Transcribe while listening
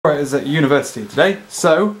Is at university today,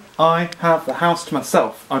 so I have the house to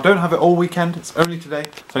myself. I don't have it all weekend, it's only today,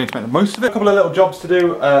 so I need to make the most of it. A couple of little jobs to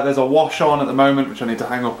do. There's a wash on at the moment which I need to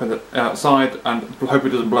hang up outside and hope it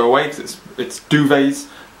doesn't blow away because it's duvets.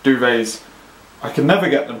 Duvets, I can never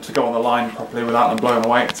get them to go on the line properly without them blowing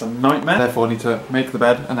away. It's a nightmare. Therefore I need to make the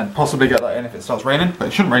bed and then possibly get that in if it starts raining, but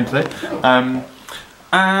it shouldn't rain today.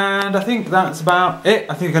 And I think that's about it.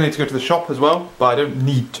 I think I need to go to the shop as well, but I don't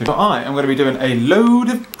need to. So I am going to be doing a load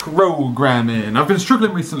of programming. I've been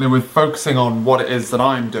struggling recently with focusing on what it is that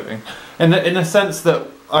I'm doing. In the sense that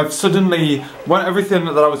I've suddenly, when everything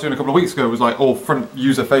that I was doing a couple of weeks ago was like all front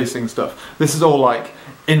user facing stuff, this is all like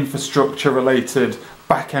infrastructure related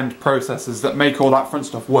back-end processes that make all that front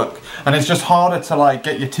stuff work. And it's just harder to like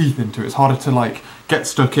get your teeth into. It's harder to like get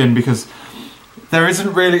stuck in because there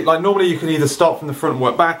isn't really, like normally you can either start from the front and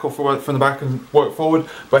work back or from the back and work forward,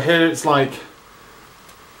 but here it's like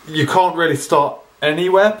you can't really start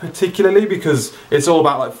anywhere particularly because it's all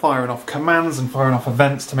about like firing off commands and firing off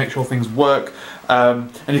events to make sure things work,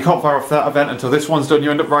 and you can't fire off that event until this one's done.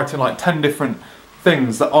 You end up writing like 10 different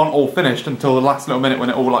things that aren't all finished until the last little minute when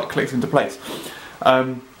it all like clicks into place.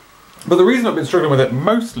 But the reason I've been struggling with it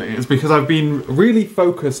mostly is because I've been really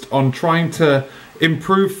focused on trying to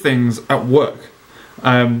improve things at work.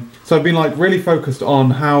 So I've been like really focused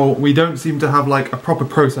on how we don't seem to have like a proper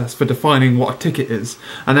process for defining what a ticket is,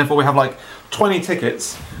 and therefore we have like 20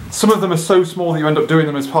 tickets. Some of them are so small that you end up doing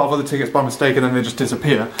them as part of other tickets by mistake and then they just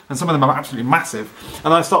disappear, and some of them are absolutely massive,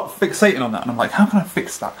 and I start fixating on that and I'm like, how can I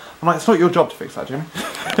fix that? I'm like, it's not your job to fix that, Jimmy.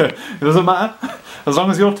 It doesn't matter. As long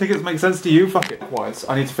as your tickets make sense to you, fuck it. Otherwise,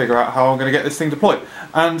 I need to figure out how I'm going to get this thing deployed.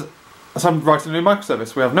 And so I'm writing a new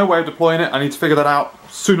microservice. We have no way of deploying it. I need to figure that out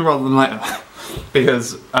sooner rather than later.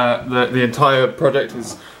 Because the entire project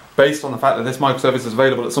is based on the fact that this microservice is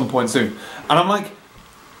available at some point soon. And I'm like,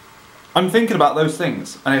 I'm thinking about those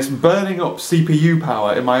things, and it's burning up CPU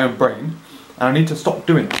power in my own brain, and I need to stop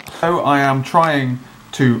doing it. So I am trying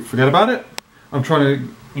to forget about it. I'm trying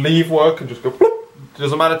to leave work and just go, bloop. It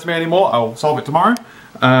doesn't matter to me anymore, I'll solve it tomorrow.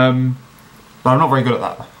 But I'm not very good at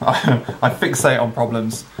that. I fixate on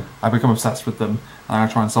problems, I become obsessed with them, and I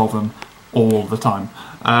try and solve them all the time.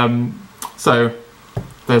 So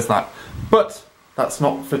there's that. But that's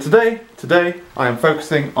not for today. Today I am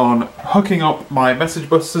focusing on hooking up my message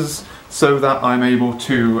buses so that I'm able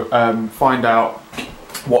to find out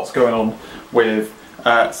what's going on with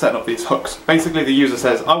setting up these hooks. Basically the user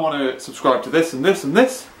says, I want to subscribe to this and this and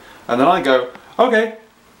this, and then I go, okay,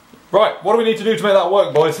 right, what do we need to do to make that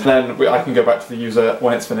work, boys? And then I can go back to the user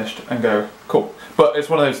when it's finished and go, cool. But it's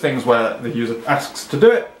one of those things where the user asks to do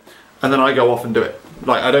it, and then I go off and do it.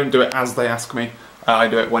 Like, I don't do it as they ask me, I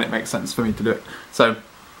do it when it makes sense for me to do it. So,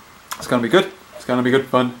 it's going to be good, it's going to be good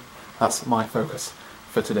fun. That's my focus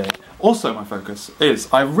for today. Also my focus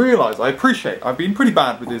is, I've been pretty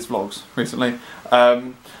bad with these vlogs recently.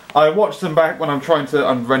 I watched them back when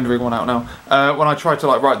I'm rendering one out now, when I tried to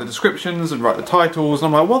like write the descriptions and write the titles, and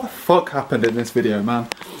I'm like, what the fuck happened in this video, man?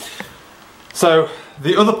 So,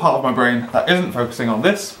 the other part of my brain that isn't focusing on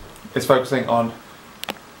this, is focusing on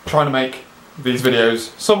trying to make these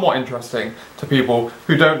videos somewhat interesting to people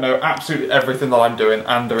who don't know absolutely everything that I'm doing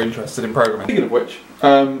and are interested in programming. Speaking of which,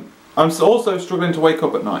 I'm also struggling to wake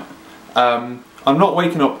up at night. I'm not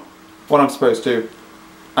waking up when I'm supposed to,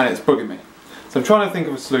 and it's bugging me. So I'm trying to think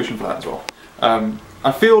of a solution for that as well.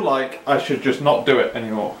 I feel like I should just not do it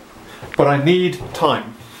anymore, but I need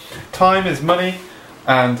time. Time is money,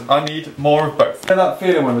 and I need more of both. You know that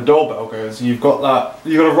feeling when the doorbell goes, you've got to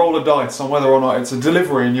roll a dice on whether or not it's a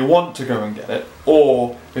delivery and you want to go and get it,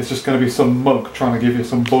 or it's just going to be some mug trying to give you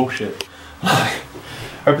some bullshit.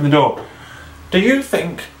 Open the door. Do you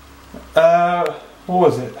think, what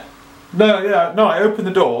was it? No, I opened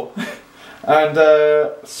the door and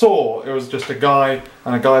saw it was just a guy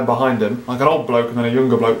and a guy behind him, like an old bloke and then a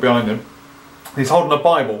younger bloke behind him. He's holding a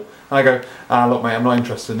Bible, and I go, look mate, I'm not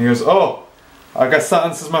interested. And he goes, oh, I guess that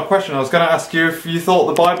answers my question. I was going to ask you if you thought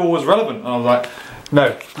the Bible was relevant. And I was like,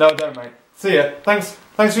 no, I don't, mate. See ya. Thanks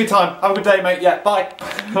for your time. Have a good day, mate. Yeah, bye.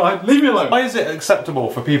 Like, leave me alone. Why is it acceptable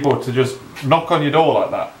for people to just knock on your door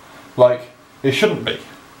like that? Like, it shouldn't be.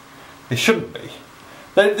 It shouldn't be.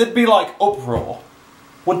 There'd be like uproar.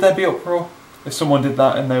 Would there be uproar if someone did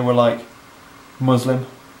that and they were like Muslim?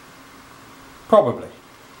 Probably.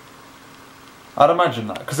 I'd imagine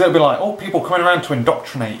that. Because they'd be like, oh, people coming around to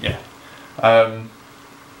indoctrinate you. I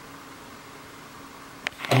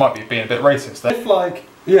might be being a bit racist there. If like,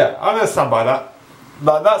 yeah, I'm going to stand by that.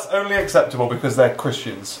 Like, that's only acceptable because they're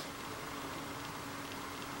Christians.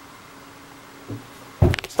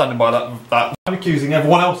 Standing by that. I'm accusing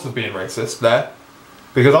everyone else of being racist there.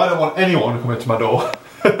 Because I don't want anyone to come into my door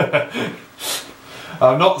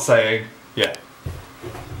I'm not saying, yeah.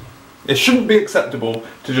 It shouldn't be acceptable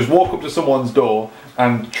to just walk up to someone's door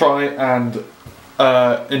and try and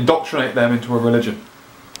indoctrinate them into a religion.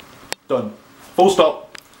 Done. Full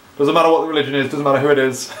stop. Doesn't matter what the religion is, doesn't matter who it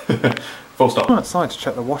is. Full stop. I'm outside to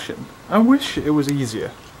check the washing. I wish it was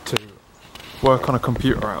easier to work on a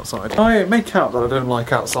computer outside. I make out that I don't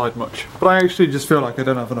like outside much, but I actually just feel like I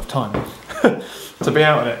don't have enough time to be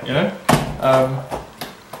out in it, you know?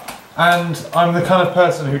 And I'm the kind of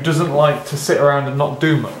person who doesn't like to sit around and not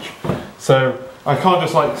do much. So I can't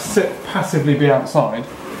just like sit passively be outside.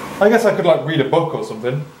 I guess I could like read a book or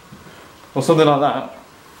something like that,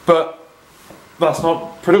 but that's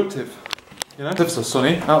not productive. You know, it's ever so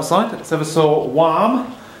sunny outside, it's ever so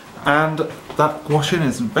warm, and that washing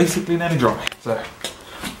is basically nearly dry. So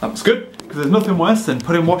that was good, because there's nothing worse than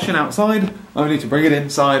putting washing outside, only to bring it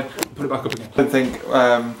inside and put it back up again. I don't think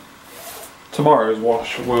tomorrow's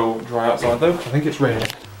wash will dry outside though, I think it's raining.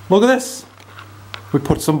 Look at this! We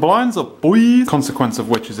put some blinds up, boys! Consequence of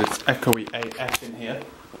which is it's echoey AF in here,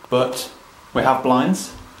 but we have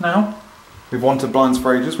blinds now. We've wanted blinds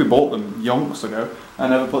for ages, we bought them yonks ago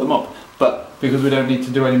and never put them up. But because we don't need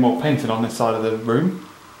to do any more painting on this side of the room,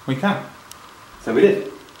 we can. So we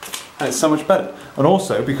did. And it's so much better. And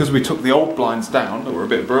also, because we took the old blinds down that were a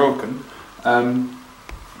bit broken,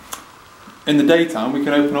 in the daytime we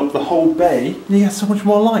can open up the whole bay and you get so much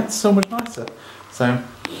more light, so much nicer. So,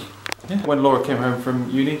 yeah. When Laura came home from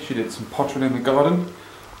uni, she did some pottery in the garden,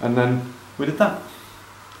 and then we did that.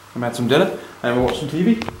 We had some dinner, and we watched some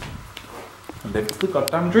TV. And lived the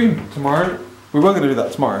goddamn dream. Tomorrow, we were going to do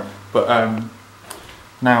that tomorrow, but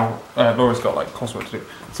now Laura's got like coursework to do.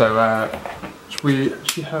 So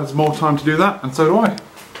she has more time to do that, and so do I.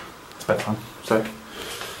 It's bedtime, so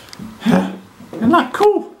isn't that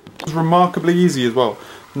cool? It was remarkably easy as well.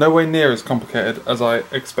 Nowhere near as complicated as I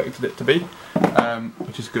expected it to be,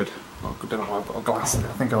 which is good. Oh, I don't know why I put a glass in it.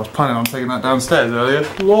 I think I was planning on taking that downstairs earlier.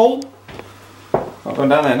 LOL! Not going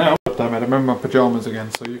down there now. Damn it, I'm in my pyjamas again,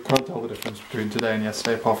 so you can't tell the difference between today and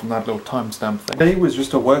yesterday apart from that little timestamp thing. Today was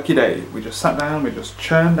just a worky day. We just sat down, we just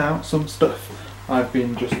churned out some stuff. I've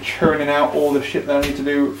been just churning out all the shit that I need to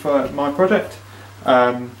do for my project.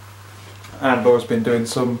 And Laura's been doing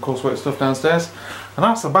some coursework stuff downstairs. And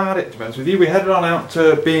that's about it, to be honest with you. We headed on out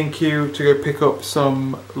to B&Q to go pick up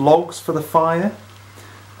some logs for the fire,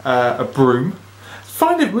 a broom. I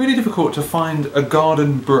find it really difficult to find a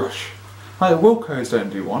garden brush. Like, Wilko's don't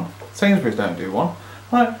do one, Sainsbury's don't do one.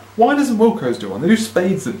 Like, why doesn't Wilko's do one? They do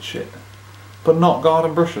spades and shit, but not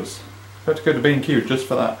garden brushes. We had to go to B&Q just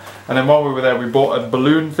for that. And then while we were there, we bought a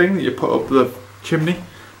balloon thing that you put up the chimney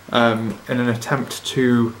in an attempt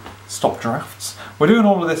to stop drafts. We're doing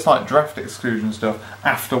all of this like draft exclusion stuff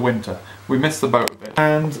after winter. We missed the boat a bit.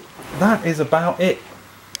 And that is about it,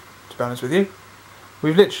 to be honest with you.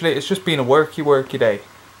 We've literally, it's just been a worky day.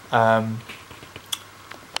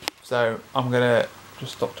 So I'm gonna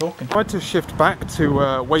just stop talking. I tried to shift back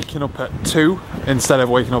to waking up at 2 instead of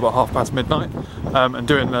waking up at midnight and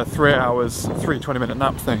doing the 3 hours, 20-minute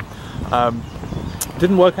nap thing.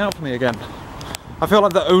 Didn't work out for me again. I feel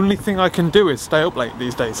like the only thing I can do is stay up late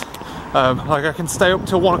these days. Like I can stay up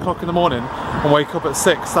till 1 o'clock in the morning and wake up at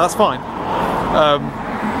 6, that's fine.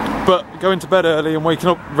 But going to bed early and waking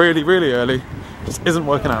up really early just isn't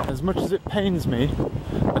working out. As much as it pains me,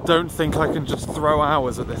 I don't think I can just throw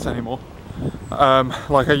hours at this anymore,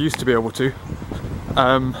 like I used to be able to.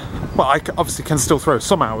 Well, I obviously can still throw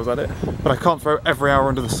some hours at it, but I can't throw every hour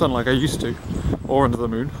under the sun like I used to, or under the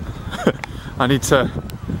moon. I need to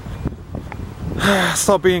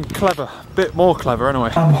start being clever, a bit more clever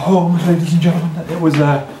anyway. I'm home, ladies and gentlemen. It was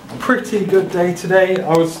a pretty good day today.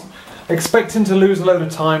 I was expecting to lose a load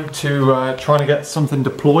of time to trying to get something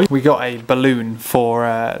deployed. We got a balloon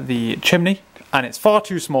for the chimney, and it's far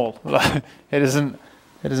too small. It doesn't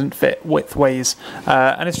fit width-ways,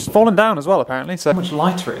 and it's just fallen down as well apparently. So much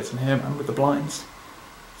lighter it is in here, man, with the blinds.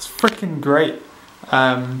 It's freaking great.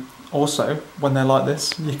 Also, when they're like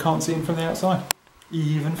this, you can't see them from the outside.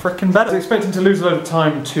 Even freaking better. I was expecting to lose a load of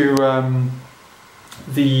time to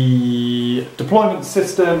the deployment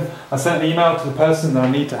system. I sent an email to the person that I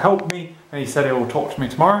need to help me, and he said he will talk to me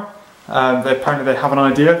tomorrow. Apparently they have an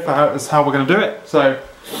idea for how we're going to do it, so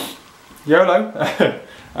YOLO.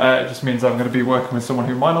 It just means I'm going to be working with someone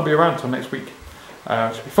who might not be around until next week, which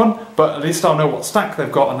will be fun, but at least I'll know what stack they've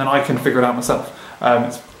got and then I can figure it out myself.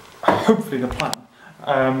 It's hopefully the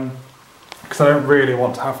plan, because I don't really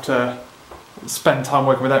want to have to spend time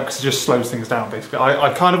working with that, because it just slows things down basically.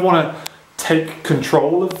 I kind of want to take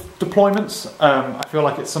control of deployments. I feel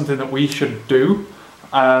like it's something that we should do.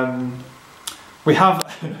 we have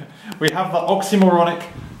we have the oxymoronic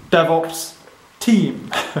DevOps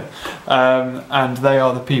team, and they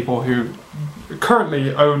are the people who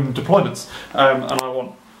currently own deployments, and I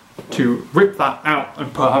want to rip that out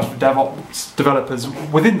and have DevOps developers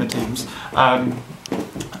within the teams, and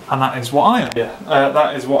that is what I am. Yeah,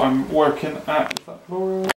 that is what I'm working at.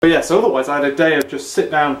 But yeah, so otherwise I had a day of just sit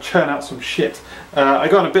down, churn out some shit. I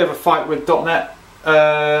got in a bit of a fight with .NET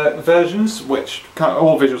versions, which kind of,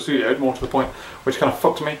 or Visual Studio, more to the point, which kind of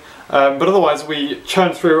fucked me. But otherwise we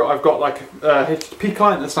churned through. I've got like a HTTP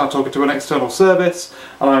client that's now talking to an external service,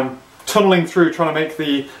 and I'm tunneling through trying to make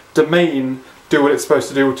the domain do what it's supposed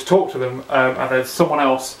to do to talk to them, and there's someone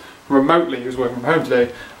else remotely who's working from home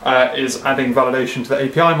today is adding validation to the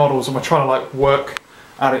API models, and we're trying to like work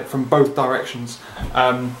at it from both directions.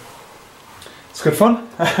 It's good fun.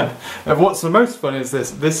 And what's the most fun is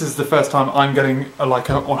this. This is the first time I'm getting like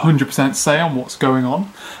a 100% say on what's going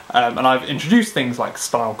on, and I've introduced things like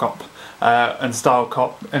style cop, and style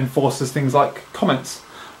cop enforces things like comments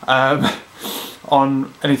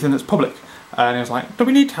on anything that's public. And he was like, "Do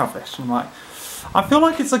we need to have this?" And I'm like, I feel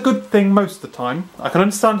like it's a good thing most of the time. I can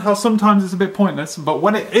understand how sometimes it's a bit pointless, but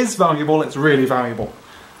when it is valuable, it's really valuable.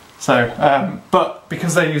 So, but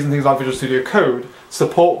because they're using things like Visual Studio Code,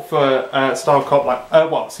 support for style cop,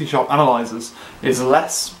 like C# analyzers, is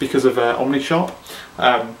less because of OmniSharp,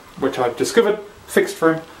 which I've discovered, fixed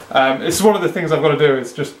through. It's one of the things I've got to do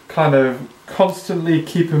is just kind of constantly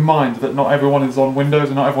keep in mind that not everyone is on Windows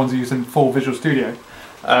and not everyone's using full Visual Studio.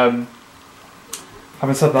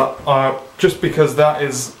 Having said that, just because that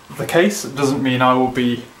is the case, it doesn't mean I will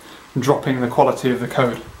be dropping the quality of the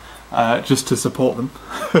code just to support them.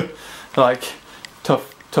 Like,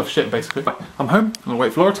 tough shit basically. I'm home, I'm gonna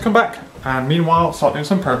wait for Laura to come back, and meanwhile start doing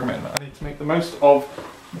some programming. I need to make the most of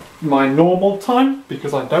my normal time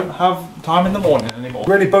because I don't have time in the morning anymore. It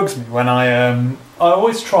really bugs me when I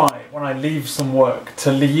always try when I leave some work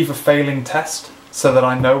to leave a failing test so that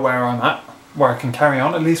I know where I'm at, where I can carry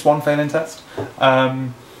on at least one failing test.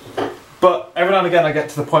 But every now and again I get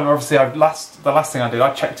to the point where obviously the last thing I did,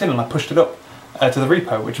 I checked in and I pushed it up to the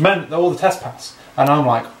repo, which meant that all the tests passed. And I'm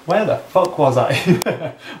like, where the fuck was I?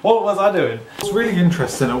 What was I doing? What's really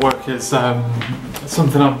interesting at work is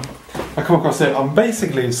something I come across here. I'm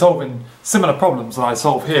basically solving similar problems that I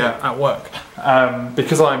solve here at work,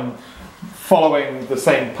 because I'm following the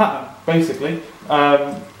same pattern, basically,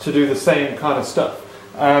 to do the same kind of stuff.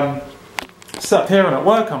 So here and at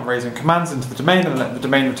work, I'm raising commands into the domain and letting the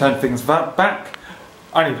domain return things back.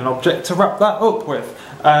 I need an object to wrap that up with.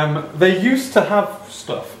 They used to have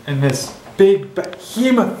stuff in this big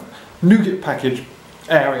behemoth NuGet package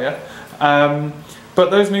area, but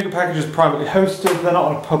those NuGet packages are privately hosted. They're not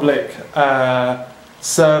on a public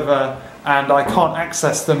server, and I can't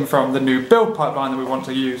access them from the new build pipeline that we want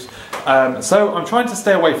to use. So I'm trying to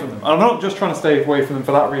stay away from them. And I'm not just trying to stay away from them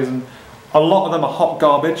for that reason. A lot of them are hot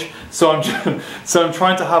garbage, so I'm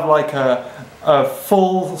trying to have like a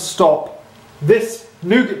full stop. This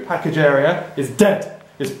NuGet package area is dead.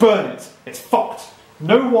 It's burnt. It's fucked.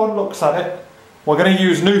 No one looks at it. We're going to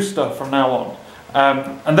use new stuff from now on,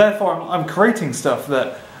 and therefore I'm creating stuff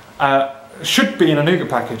that should be in a NuGet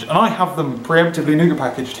package, and I have them preemptively NuGet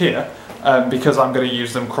packaged here because I'm going to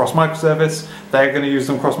use them cross microservice. They're going to use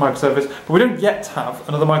them cross microservice, but we don't yet have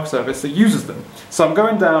another microservice that uses them. So I'm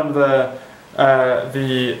going down the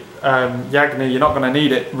Yagni, you're not going to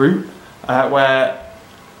need it route, where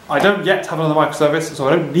I don't yet have another microservice, so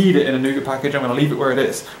I don't need it in a NuGet package. I'm going to leave it where it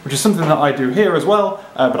is, which is something that I do here as well,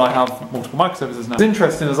 but I have multiple microservices now. It's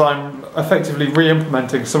interesting as I'm effectively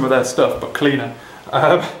re-implementing some of their stuff, but cleaner,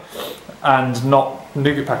 and not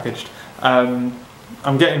NuGet packaged.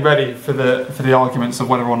 I'm getting ready for the arguments of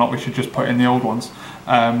whether or not we should just put in the old ones.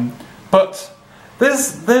 But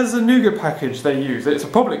there's a NuGet package they use. It's a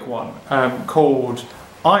public one called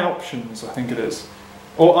iOptions, I think it is,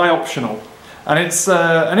 or iOptional. And it's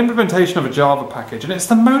an implementation of a Java package, and it's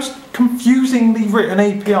the most confusingly written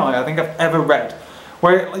API I think I've ever read,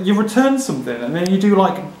 where you return something and then you do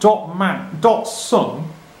like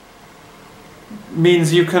 .sum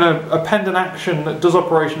means you can append an action that does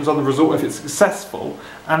operations on the result if it's successful,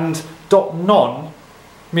 and .non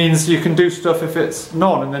means you can do stuff if it's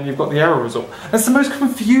none, and then you've got the error result. It's the most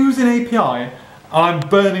confusing API. I'm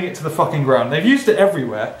burning it to the fucking ground. They've used it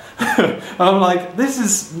everywhere. And I'm like, this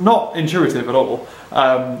is not intuitive at all.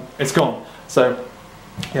 It's gone. So,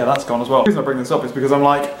 yeah, that's gone as well. The reason I bring this up is because I'm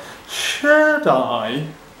like, should I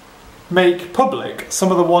make public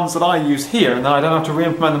some of the ones that I use here and then I don't have to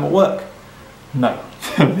re-implement them at work? No.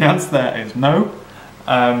 The answer there is no.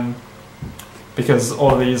 Because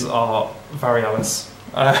all of these are Varialis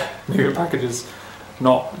NuGet packages,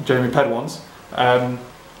 not Jamie Ped ones. And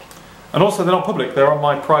also they're not public, they're on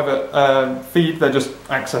my private feed, they're just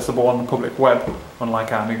accessible on the public web,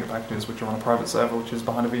 unlike our NuGet packages which are on a private server which is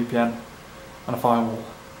behind a VPN and a firewall.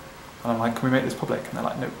 And I'm like, can we make this public? And they're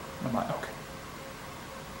like, no. And I'm like, okay.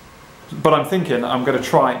 But I'm thinking I'm going to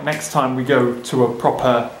try, next time we go to a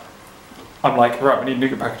proper, I'm like, right, we need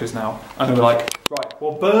NuGet packages now. And they're like, right,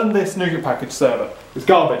 we'll burn this NuGet package server. It's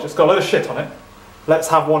garbage, it's got a load of shit on it. Let's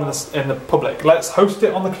have one in the public. Let's host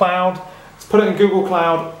it on the cloud, let's put it in Google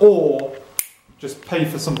Cloud, or just pay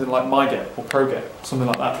for something like MyGet or ProGet, something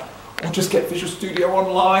like that. Or just get Visual Studio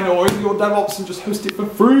Online or your DevOps and just host it for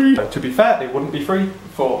free. To be fair, it wouldn't be free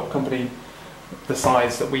for a company the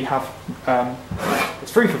size that we have.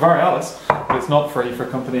 It's free for Borealis, but it's not free for a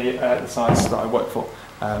company the size that I work for.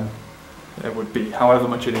 It would be however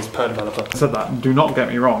much it is per developer. I said that, do not get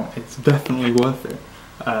me wrong, it's definitely worth it.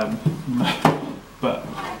 But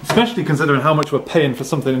especially considering how much we're paying for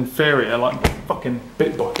something inferior like fucking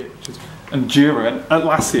Bitbucket, which is Endura and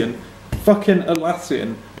Atlassian. Fucking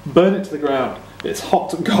Atlassian. Burn it to the ground. It's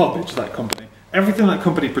hot garbage, that company. Everything that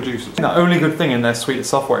company produces. The only good thing in their suite of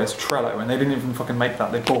software is Trello, and they didn't even fucking make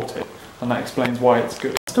that, they bought it. And that explains why it's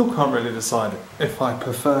good. I still can't really decide if I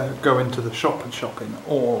prefer going to the shop and shopping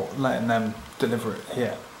or letting them deliver it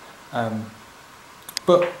here.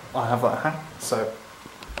 But I have that hat, so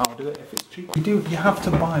I'll do it if it's cheap. You have to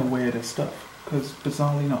buy weirder stuff, because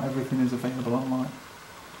bizarrely not everything is available online.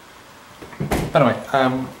 Anyway,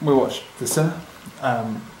 we watched The Sinner,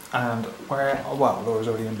 and well, Laura's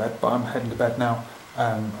already in bed, but I'm heading to bed now.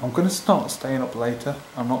 I'm going to start staying up later.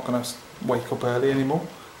 I'm not going to wake up early anymore.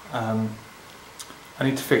 I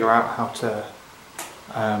need to figure out how to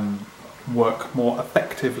work more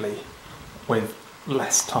effectively with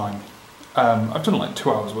less time. I've done like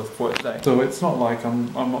 2 hours worth of work today, so it's not like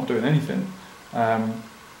I'm not doing anything.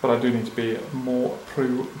 But I do need to be more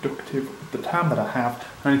productive with the time that I have.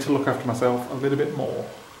 I need to look after myself a little bit more.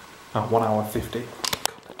 1 hour 50.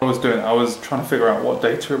 I was trying to figure out what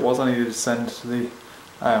data it was I needed to send to the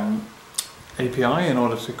API in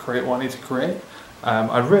order to create what I need to create.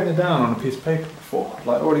 I'd written it down on a piece of paper before, I'd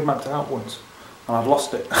like already mapped it out once, and I'd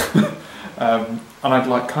lost it. And I'd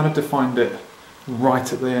like kind of defined it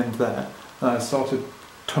right at the end there, and I started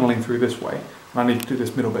tunneling through this way, and I need to do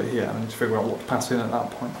this middle bit here, and I need to figure out what to pass in at that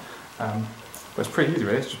point. But it's pretty easy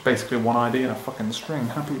really, it's just basically one ID and a fucking string.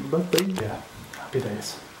 Happy birthday. Yeah, happy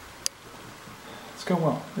days. It's going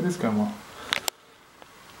well, it is going well.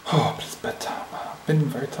 Oh, but it's bedtime. I've been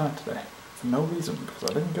very tired today. For no reason, because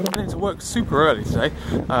I didn't get up. I need to work super early today.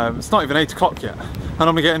 It's not even 8 o'clock yet. I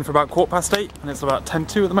normally get in for about 8:15, and it's about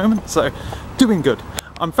 10:02 at the moment, so doing good.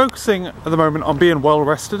 I'm focusing at the moment on being well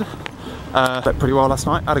rested. Slept pretty well last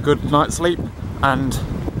night, had a good night's sleep, and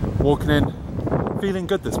walking in feeling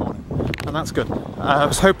good this morning, and that's good. I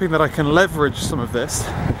was hoping that I can leverage some of this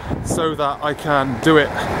so that I can do it,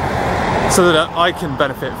 so that I can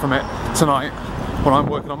benefit from it tonight when I'm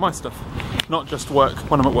working on my stuff. Not just work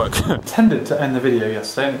when I'm at work. I intended to end the video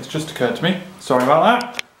yesterday and it's just occurred to me. Sorry about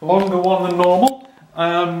that. Longer one than normal.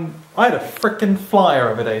 I had a freaking flyer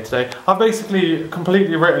of a day today. I've basically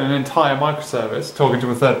completely written an entire microservice talking to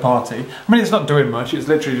a third party. I mean, it's not doing much, it's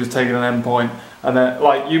literally just taking an endpoint and then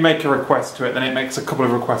like you make a request to it, then it makes a couple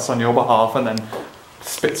of requests on your behalf and then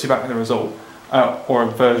spits you back the result, or a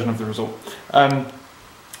version of the result. But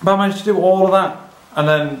I managed to do all of that, and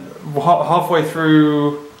then halfway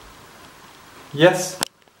through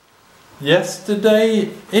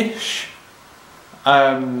yesterday-ish,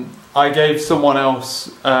 I gave someone else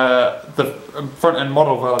the front-end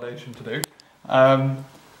model validation to do,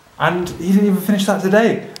 and he didn't even finish that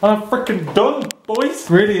today. And I'm freaking done, boys!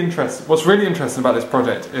 Really interesting. What's really interesting about this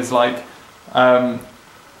project is like,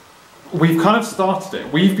 we've kind of started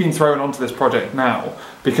it. We've been thrown onto this project now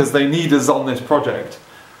because they need us on this project.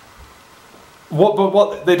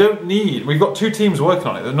 What they don't need, we've got 2 teams working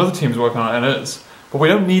on it, another team's working on it and us, but we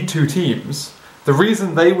don't need 2 teams. The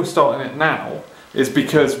reason they were starting it now is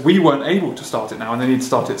because we weren't able to start it now and they need to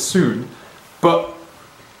start it soon. But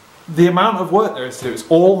the amount of work there is to do is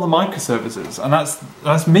all the microservices, and that's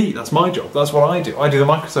me, that's my job, that's what I do. I do the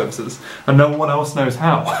microservices and no one else knows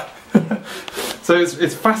how. So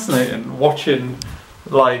it's fascinating watching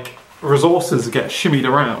like resources get shimmied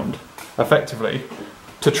around effectively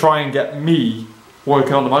to try and get me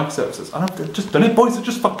working on the microservices. And I've just done it, boys. I've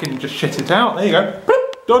just shit it out. There you go.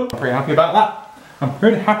 Bloop, done. I'm pretty happy about that. I'm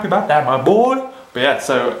pretty happy about that, my boy. But yeah,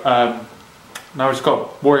 so now I've just got to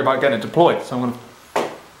worry about getting it deployed. So I'm going to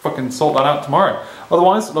fucking sort that out tomorrow.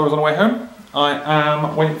 Otherwise, Laura's on the way home. I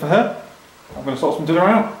am waiting for her. I'm going to sort some dinner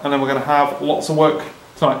out, and then we're going to have lots of work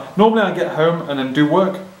tonight. Normally I get home and then do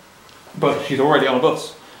work, but she's already on a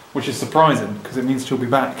bus. which is surprising because it means she'll be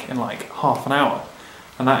back in like half an hour,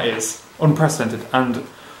 and that is unprecedented. And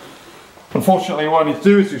unfortunately what I need to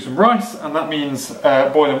do is do some rice, and that means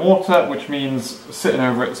boiling water, which means sitting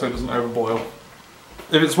over it so it doesn't overboil.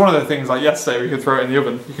 If it's one of the things like yesterday where you could throw it in the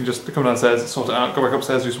oven, you can just come downstairs, sort it out, go back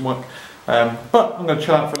upstairs, do some work. But I'm going to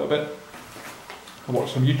chill out for a little bit and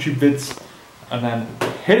watch some YouTube vids, and then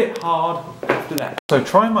hit it hard after that. So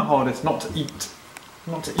trying my hardest not to eat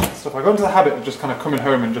stuff. I got into the habit of just kind of coming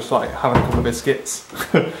home and just like having a couple of biscuits.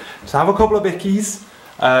 Just have a couple of bickies,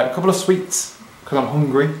 a couple of sweets, because I'm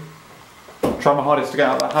hungry. Try my hardest to get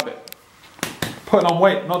out of that habit. Putting on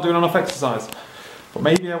weight, not doing enough exercise. But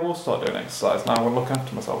maybe I will start doing exercise now. I will look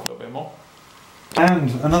after myself a little bit more. And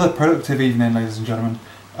another productive evening, ladies and gentlemen.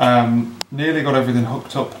 Nearly got everything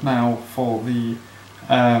hooked up now for the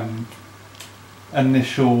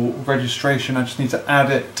initial registration. I just need to add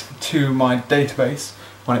it to my database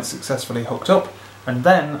when it's successfully hooked up, and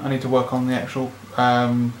then I need to work on the actual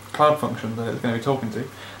cloud function that it's going to be talking to.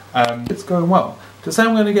 It's going well. To say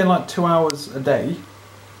I'm going to get like 2 hours a day,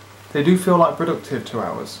 they do feel like productive 2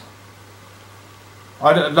 hours.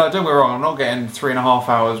 Don't get me wrong, I'm not getting 3.5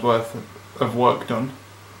 hours worth of work done,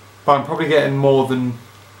 but I'm probably getting more than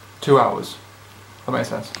 2 hours. That makes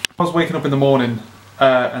sense. I was waking up in the morning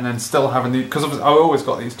and then still having the, because I've always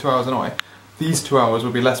got these 2 hours anyway. These 2 hours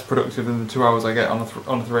would be less productive than the 2 hours I get on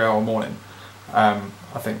a 3 hour morning. I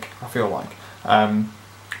feel like.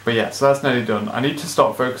 But yeah, so that's nearly done. I need to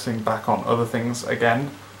start focusing back on other things again,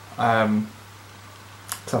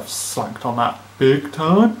 because I've slacked on that big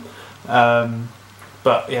time.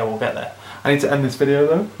 But yeah, we'll get there. I need to end this video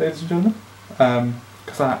though, ladies and gentlemen,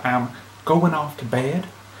 because I am going off to bed.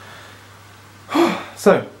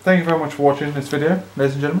 So, thank you very much for watching this video,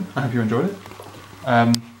 ladies and gentlemen. I hope you enjoyed it.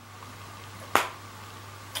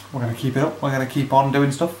 We're going to keep it up. We're going to keep on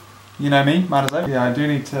doing stuff. You know me, mad as ever. Yeah, I do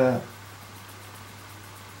need to...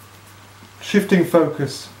 shifting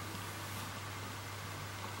focus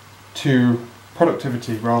to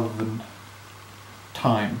productivity rather than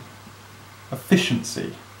time.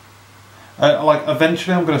 Efficiency. Like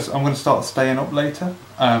eventually I'm gonna start staying up later,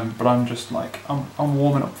 but I'm just like I'm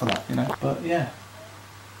warming up for that, you know. But yeah,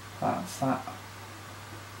 that's that.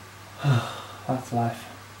 That's life.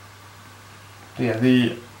 But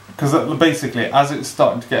yeah, because basically as it's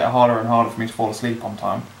starting to get harder and harder for me to fall asleep on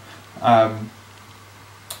time,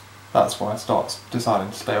 that's why I start deciding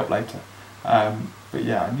to stay up later. But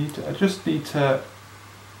yeah, I just need to.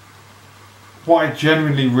 What I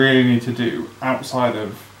genuinely really need to do outside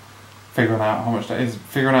of figuring out how much that is,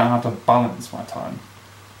 figuring out how to balance my time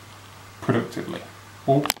productively.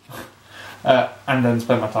 And then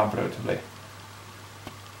spend my time productively.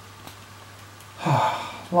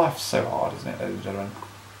 Life's so hard, isn't it, ladies and gentlemen?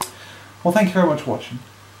 Well, thank you very much for watching.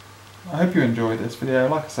 I hope you enjoyed this video.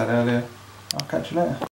 Like I said earlier, I'll catch you later.